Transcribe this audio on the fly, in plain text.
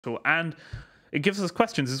tool, and it gives us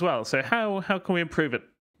questions as well. So how can we improve it?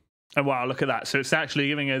 And wow, look at that. So it's actually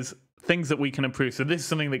giving us things that we can improve. So this is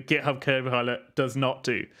something that GitHub Copilot does not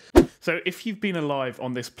do. So if you've been alive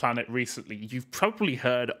on this planet recently, you've probably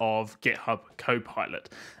heard of GitHub Copilot.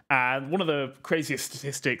 And one of the craziest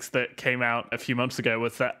statistics that came out a few months ago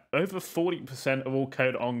was that over 40% of all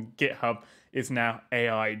code on GitHub is now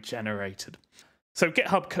AI generated. So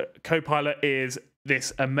GitHub Copilot is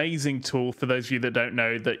this amazing tool, for those of you that don't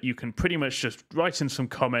know, that you can pretty much just write in some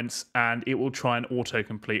comments and it will try and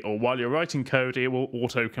autocomplete, or while you're writing code, it will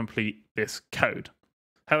autocomplete this code.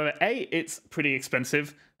 However, A, it's pretty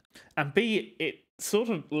expensive, and B, it sort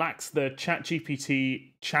of lacks the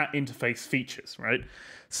ChatGPT chat interface features, right?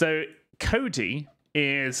 So Cody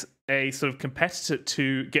is a sort of competitor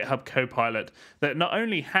to GitHub Copilot that not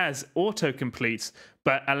only has autocompletes,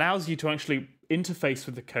 but allows you to actually interface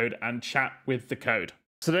with the code and chat with the code.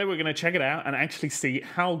 So today we're going to check it out and actually see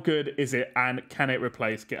how good is it and can it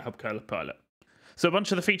replace GitHub Copilot. So a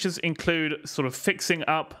bunch of the features include sort of fixing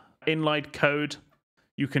up inline code.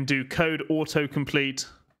 You can do code autocomplete,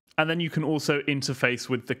 and then you can also interface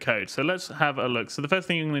with the code. So let's have a look. So the first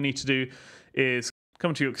thing you're going to need to do is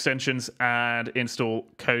come to your extensions and install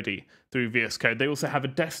Cody through VS Code. They also have a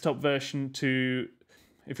desktop version to,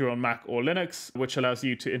 if you're on Mac or Linux, which allows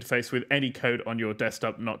you to interface with any code on your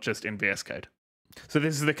desktop, not just in VS Code. So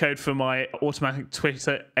this is the code for my automatic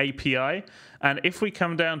Twitter API. And if we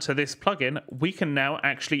come down to this plugin, we can now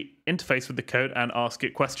actually interface with the code and ask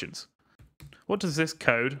it questions. What does this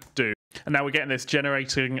code do? And now we're getting this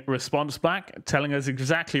generating response back, telling us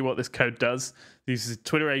exactly what this code does. This is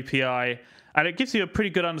Twitter API, and it gives you a pretty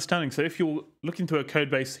good understanding. So if you're looking through a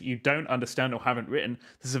code base that you don't understand or haven't written,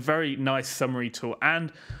 this is a very nice summary tool,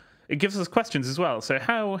 and it gives us questions as well. So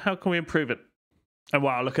how can we improve it? And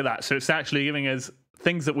wow, look at that. So it's actually giving us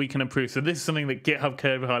things that we can improve. So this is something that GitHub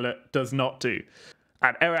Copilot does not do.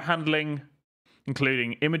 Add error handling,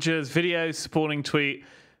 including images, videos, supporting tweet.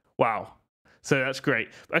 Wow. So that's great.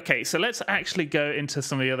 Okay, so let's actually go into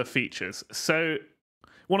some of the other features. So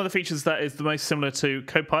one of the features that is the most similar to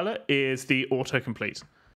Copilot is the autocomplete.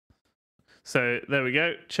 So there we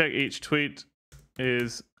go. Check each tweet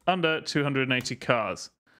is under 280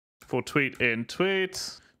 cars. For tweet in tweet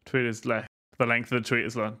is the length of the tweet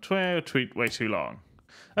is long. Tweet way too long.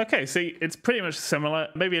 Okay, see, it's pretty much similar,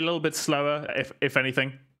 maybe a little bit slower, if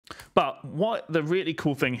anything. But what the really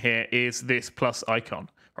cool thing here is this plus icon,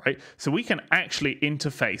 right? So we can actually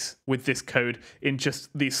interface with this code in just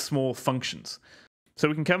these small functions. So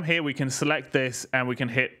we can come here, we can select this, and we can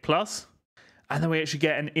hit plus, and then we actually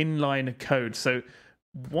get an inline code. So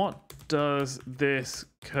what does this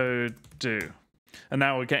code do? And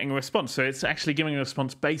now we're getting a response. So it's actually giving a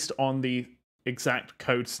response based on the exact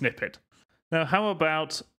code snippet. Now, how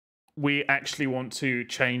about we actually want to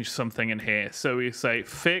change something in here? So we say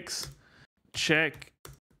fix, check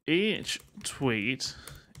each tweet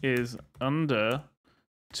is under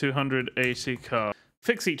 280 cars.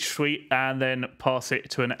 Fix each tweet and then pass it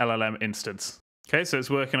to an LLM instance. Okay, so it's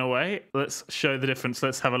working away. Let's show the difference.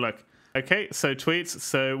 Let's have a look. Okay, so tweets.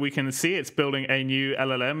 So we can see it's building a new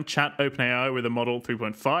LLM, chat OpenAI with a model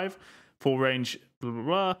 3.5, full range, blah, blah,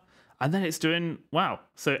 blah. And then it's doing, wow.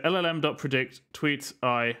 So LLM.predict tweets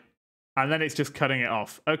I, and then it's just cutting it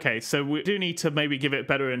off. Okay, so we do need to maybe give it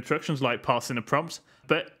better instructions like passing a prompt,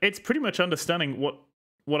 but it's pretty much understanding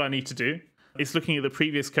what I need to do. It's looking at the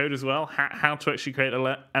previous code as well, how to actually create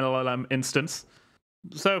an LLM instance.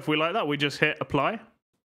 So if we like that, we just hit apply,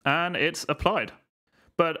 and it's applied.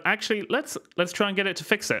 But actually, let's try and get it to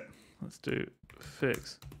fix it. Let's do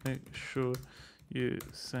fix. Make sure you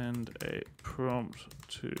send a prompt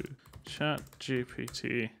to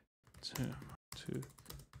ChatGPT to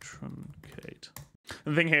truncate.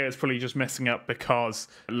 The thing here is probably just messing up because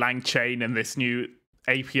LangChain and this new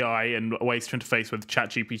API and ways to interface with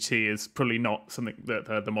ChatGPT is probably not something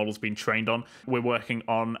that the model's been trained on. We're working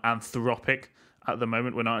on Anthropic at the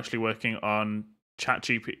moment. We're not actually working on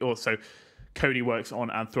ChatGPT. Also, Cody works on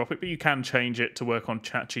Anthropic, but you can change it to work on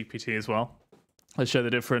ChatGPT as well. Let's show the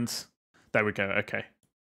difference. There we go. Okay.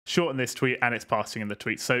 Shorten this tweet and it's passing in the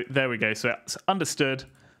tweet. So there we go. So it's understood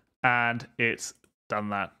and it's done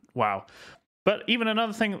that. Wow. But even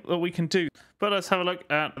another thing that we can do. But let's have a look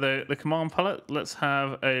at the command palette. Let's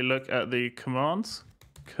have a look at the commands.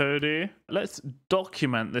 Cody. Let's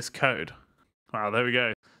document this code. Wow, there we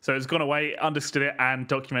go. So it's gone away, understood it, and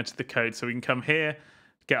documented the code. So we can come here,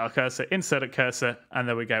 get our cursor, insert a cursor, and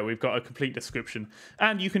there we go. We've got a complete description.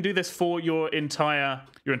 And you can do this for your entire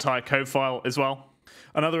code file as well.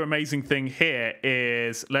 Another amazing thing here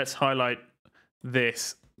is let's highlight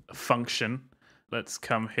this function. Let's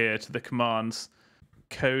come here to the commands.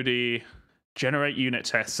 Cody generate unit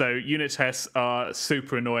tests. So unit tests are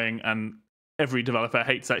super annoying and every developer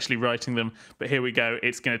hates actually writing them. But here we go.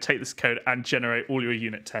 It's going to take this code and generate all your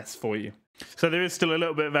unit tests for you. So there is still a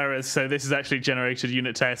little bit of errors. So this has actually generated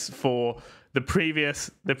unit tests for the previous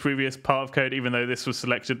part of code, even though this was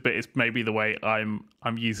selected, but it's maybe the way I'm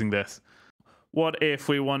using this. What if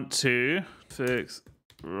we want to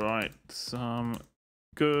write some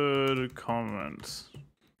good comments?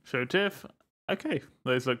 Show diff. Okay,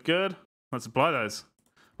 those look good. Let's apply those.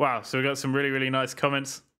 Wow, so we got some really, really nice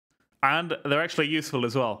comments, and they're actually useful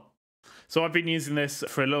as well. So I've been using this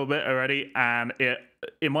for a little bit already, and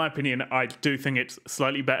in my opinion, I do think it's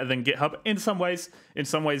slightly better than GitHub in some ways. In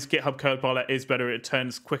some ways, GitHub Copilot is better. It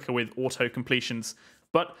turns quicker with auto completions,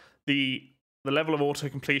 but the level of auto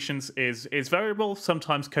completions is variable.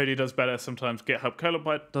 Sometimes Cody does better, sometimes GitHub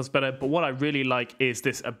Copilot does better. But what I really like is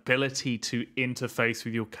this ability to interface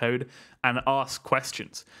with your code and ask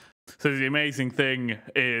questions. So the amazing thing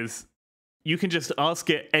is you can just ask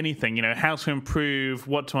it anything, you know, how to improve,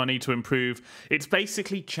 what do I need to improve? It's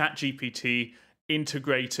basically ChatGPT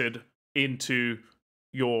integrated into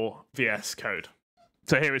your VS Code.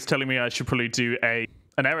 So here it's telling me I should probably do an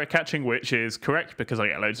error catching, which is correct because I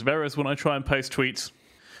get loads of errors when I try and post tweets.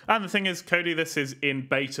 And the thing is, Cody, this is in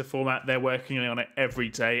beta format. They're working on it every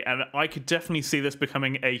day, and I could definitely see this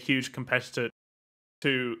becoming a huge competitor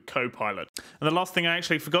to Copilot. And the last thing I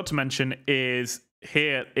actually forgot to mention is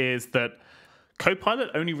that Copilot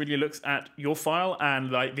only really looks at your file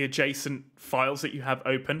and like the adjacent files that you have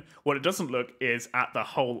open. What it doesn't look is at the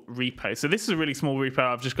whole repo. So this is a really small repo.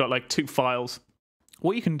 I've just got like 2 files.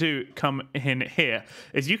 What you can do come in here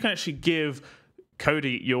is you can actually give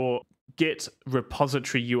Cody your Git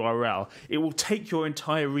repository URL. It will take your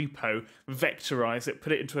entire repo, vectorize it,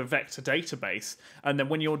 put it into a vector database, and then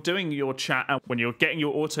when you're doing your chat and when you're getting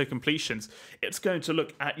your auto completions, it's going to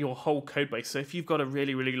look at your whole code base. So if you've got a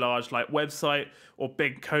really, really large like website or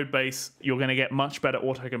big code base, you're going to get much better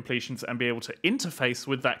auto completions and be able to interface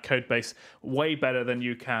with that code base way better than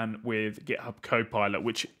you can with GitHub Copilot,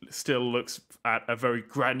 which still looks at a very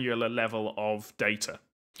granular level of data.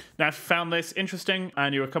 Now, if you found this interesting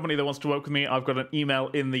and you're a company that wants to work with me, I've got an email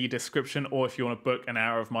in the description, or if you want to book an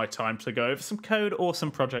hour of my time to go over some code or some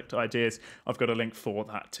project ideas, I've got a link for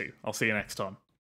that too. I'll see you next time.